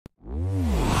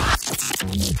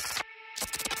Alright,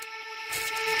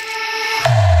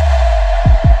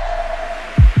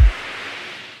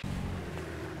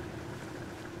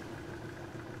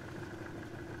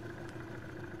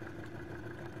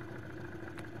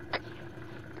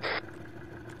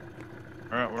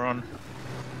 we're on.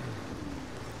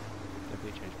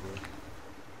 Definitely change board.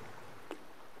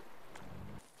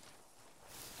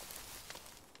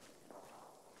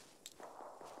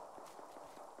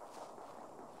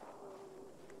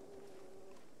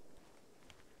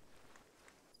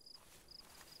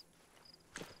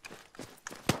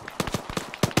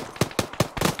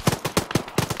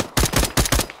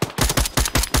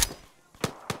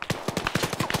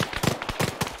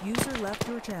 User left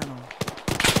your channel.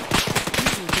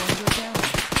 User joined your channel.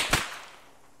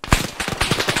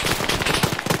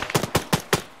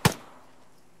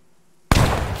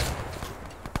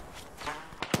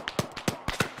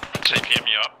 TPM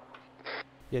you up.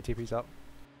 Yeah, TP's up.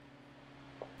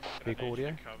 Vehicle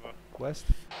audio. West.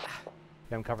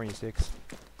 Yeah, I'm covering you 6.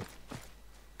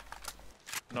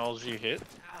 Knowles, you hit?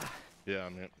 Yeah,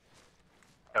 I'm hit.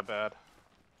 How bad?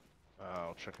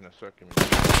 I'll check in a second.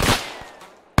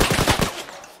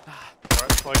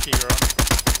 Alright, Floki, you're on.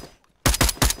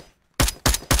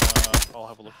 I'll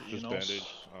have a look at you, Just Knowles. bandage.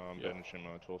 Bandaging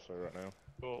my torso right now.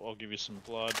 Cool, I'll give you some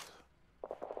blood.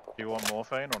 Do you want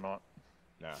morphine or not?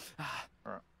 Nah.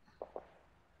 Alright.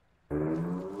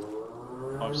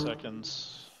 5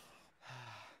 seconds.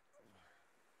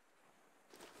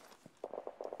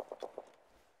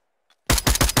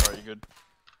 Alright, you good?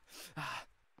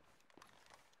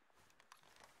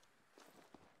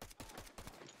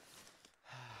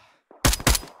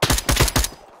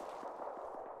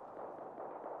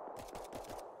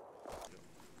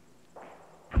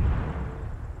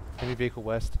 Enemy vehicle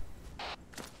west.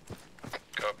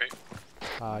 Copy.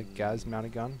 Gaz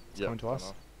mounted gun. It's coming to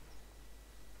us.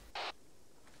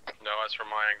 No eyes from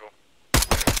my angle.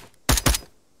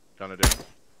 Gunner down.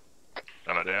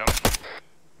 Gunner down.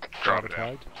 Driver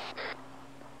tagged.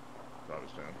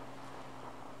 Driver's down.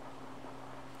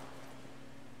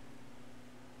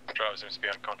 Driver seems to be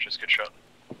unconscious, good shot.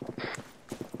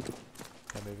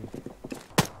 Okay, moving.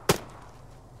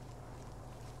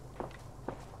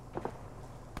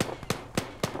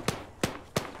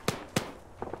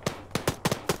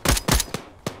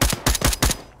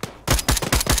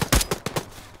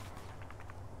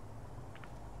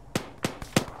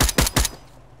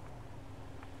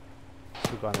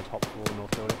 Still guy on the top floor,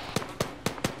 north building.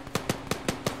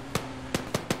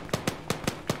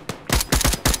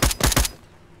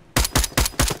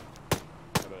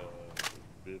 Got a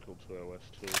vehicle to our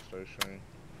west 2 stationary.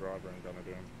 Driver and gunner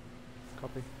down.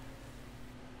 Copy.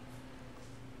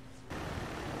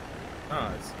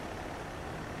 Nice.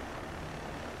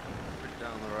 Pretty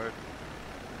down the road.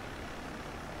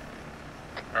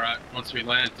 Alright, once we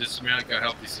land, dismount, go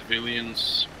help the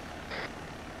civilians.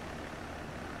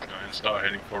 And start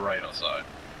heading for radar side.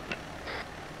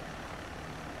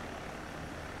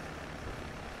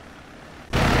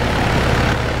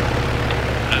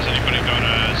 Has anybody got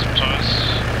some ties?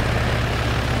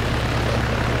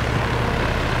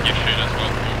 You shoot as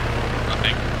well, I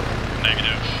think.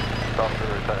 Negative. Stop the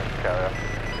return carrier.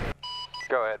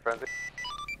 Go ahead, Frenzy.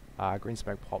 Green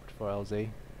smoke popped for LZ.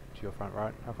 To your front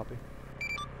right. I'll copy.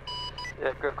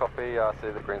 Yeah, good copy. I see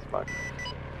the green smoke.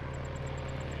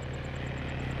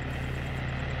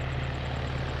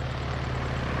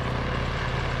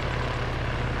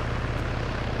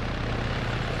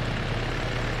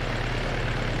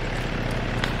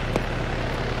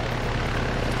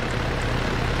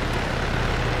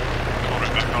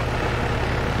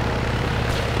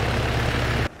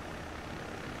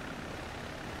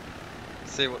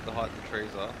 See what the height of the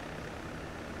trees are.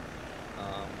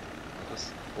 I'll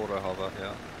just auto hover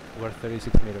here. We've got a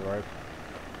 36 meter rope.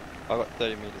 I've got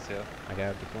 30 meters here. Okay,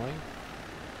 I'm deploying.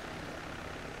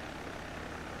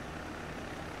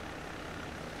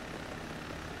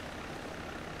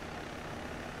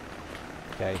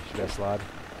 Okay, should go slide.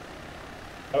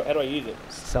 How do I use it?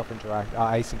 Self interact.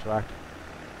 Ace interact.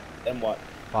 Then what?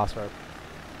 Fast rope.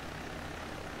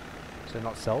 So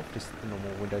not self, just the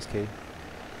normal Windows key.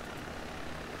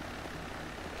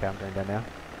 Okay, I'm going down now.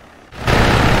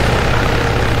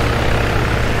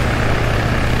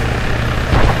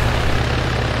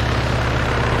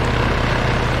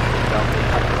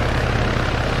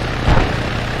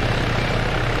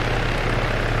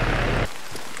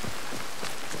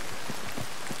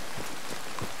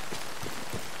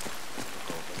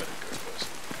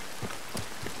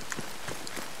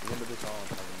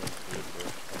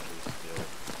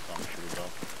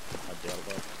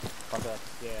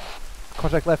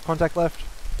 Contact left, contact left.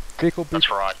 Vehicle That's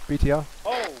right. BTR.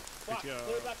 Oh, fuck. Clear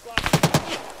back glass.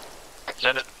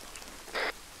 Send it.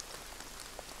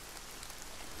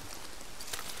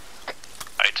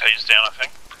 AT's down, I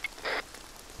think.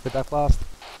 Hit that blast.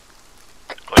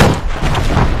 Clear.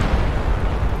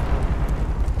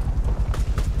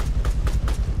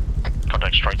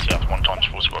 Contact straight south, 1 times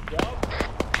full squad.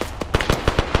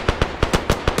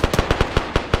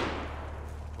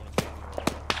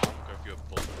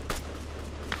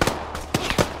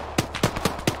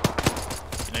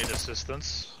 You need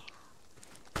assistance.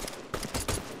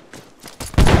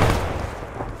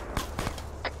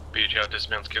 BGR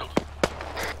dismounts killed.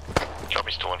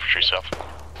 Johnny's still infantry south.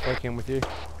 Working with you.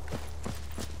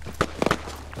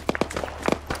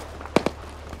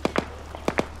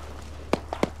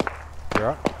 You're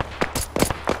up.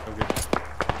 Okay.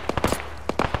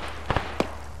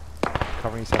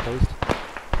 Covering southeast.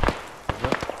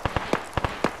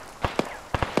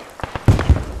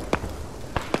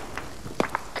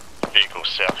 Vehicle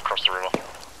south across the river.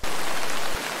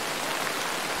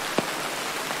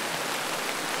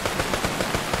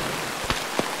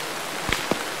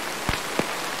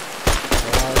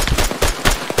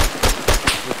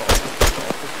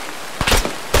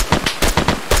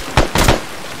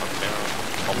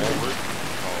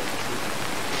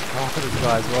 Oh, this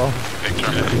guy as well.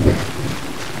 Victor.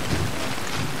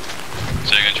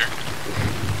 Signature.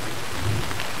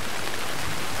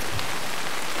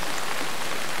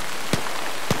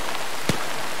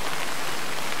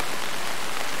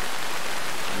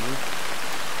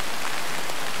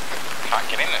 Can't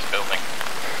get in this building.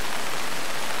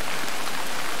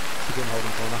 Keep him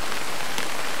holding corner.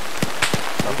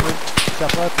 Upward.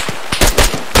 South left.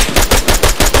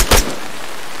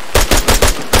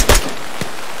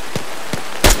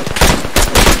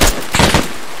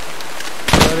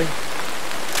 Reloading.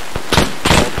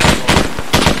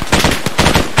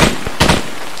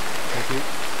 Thank you.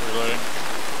 Reloading.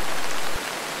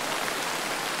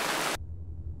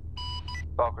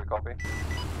 Valkyrie copy.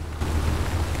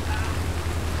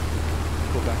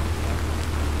 Pull back.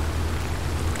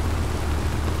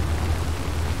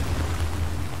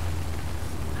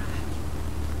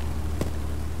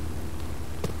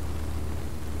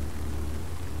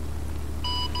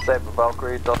 Saber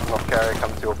Valkyrie, Dustin off carrier,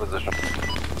 come to your position.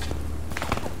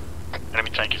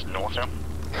 Enemy tank is north now.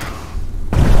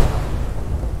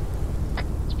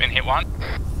 It's been hit one.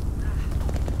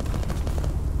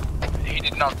 He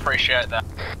did not appreciate that.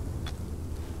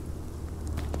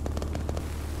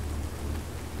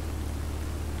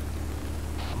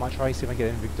 I might try to see if I can get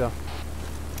in, Victor.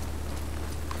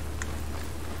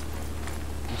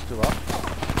 You still up?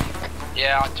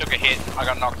 Yeah, I took a hit. I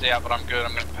got knocked out, but I'm good.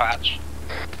 I'm gonna patch.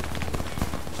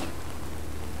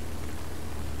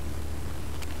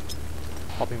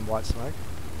 Pop in white smoke.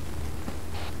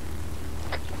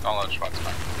 Don't let us right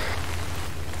smoke.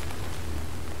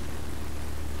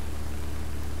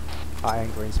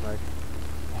 And green smoke.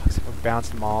 Oh, except I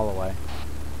bounced a mile away.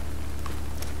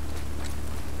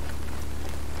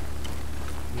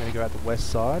 I'm gonna go out the west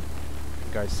side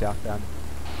and go southbound.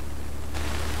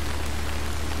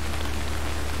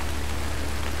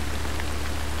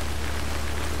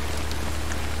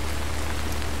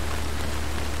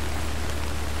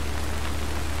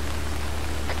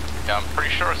 Yeah, I'm pretty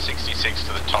sure a 66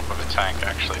 to the top of a tank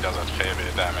actually does a fair bit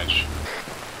of damage.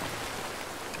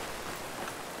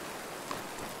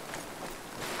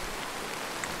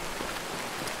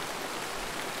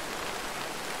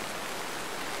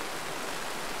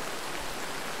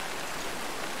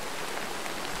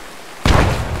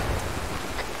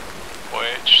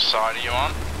 Which side are you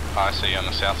on? I see you on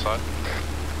the south side.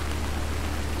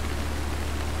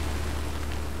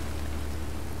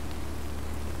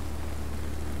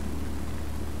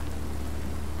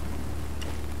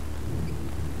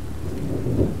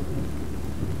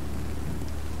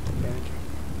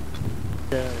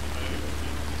 Yeah.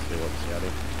 See what's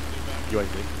scouting.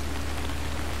 UAV.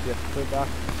 Yeah, clear back.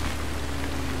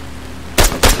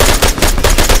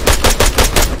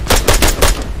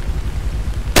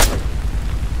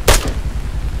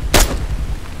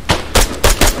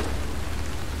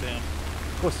 Damn.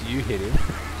 Of course you hit him.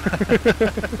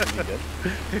 You dead?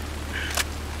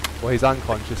 Well, he's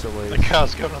unconscious at least. The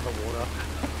car's going on the water.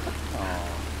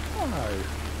 Oh no.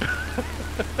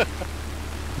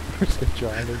 Just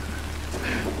driving.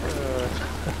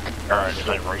 Alright, if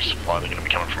they resupply, they're going to be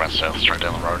coming from our south, straight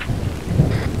down the road.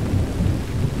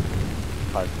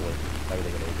 Hopefully. Maybe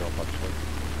they're going to drop upstream.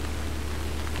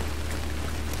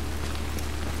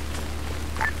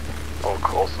 All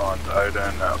call signs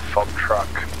Odin, fob truck,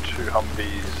 2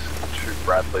 Humvees, 2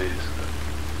 Bradleys,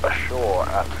 ashore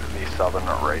at the southern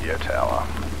radio tower.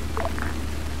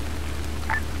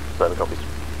 Further copies.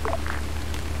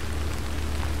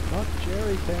 Not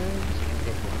jerry cans.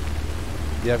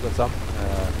 Yeah, I've got some.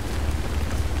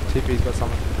 TP's got some.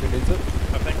 Who needs it?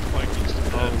 I think Cloaky's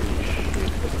Holy shit,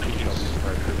 there's a key shop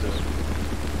right through this.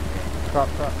 Crap.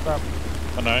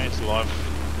 I know, he's alive.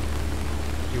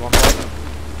 You want blood?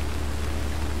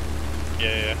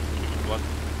 Yeah. Give him blood.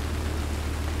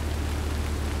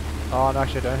 Oh, no,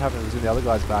 actually I don't have it. It was in the other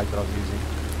guy's bag that I was using.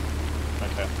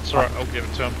 Okay. It's alright, I'll give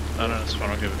it to him. No, it's fine,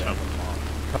 I'll give it to him.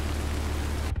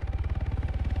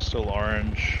 Still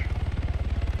orange.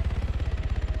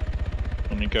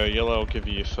 When you go yellow, I'll give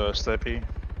you your first epi.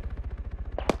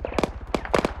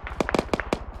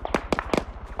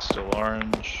 Still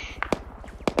orange.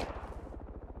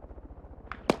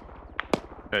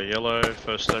 Okay, yellow,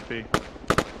 first epi.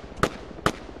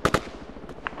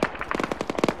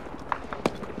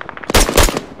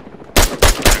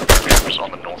 Troopers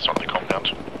on the north side of the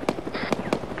compound.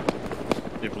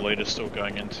 Your leader's still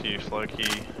going into you,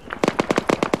 Floki.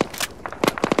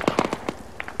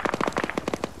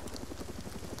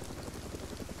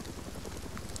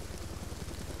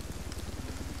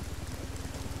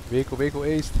 Vehicle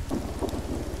east.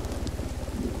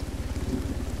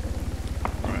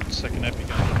 Alright, second epi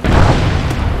going.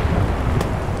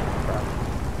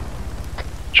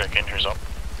 Check in, who's up?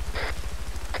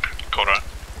 Caught right.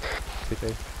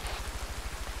 TP.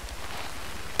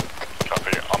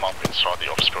 Copy, I'm up inside the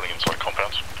office building inside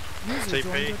compound. User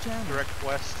joined your TP, channel. direct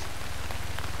west.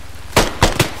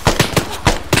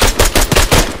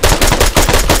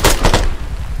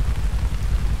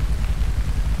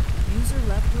 User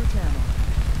left your channel.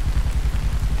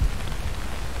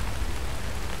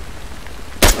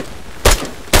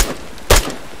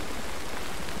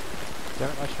 Damn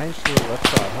it, I changed to the left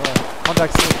side. Hello.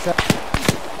 Contact accept.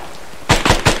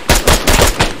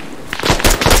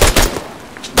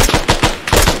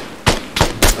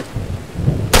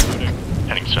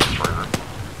 Heading south through.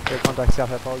 Yeah, contact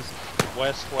south at Pos.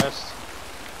 West.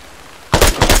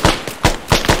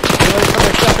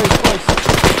 Contact southeast close.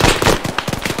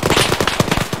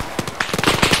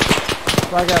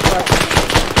 Flag out.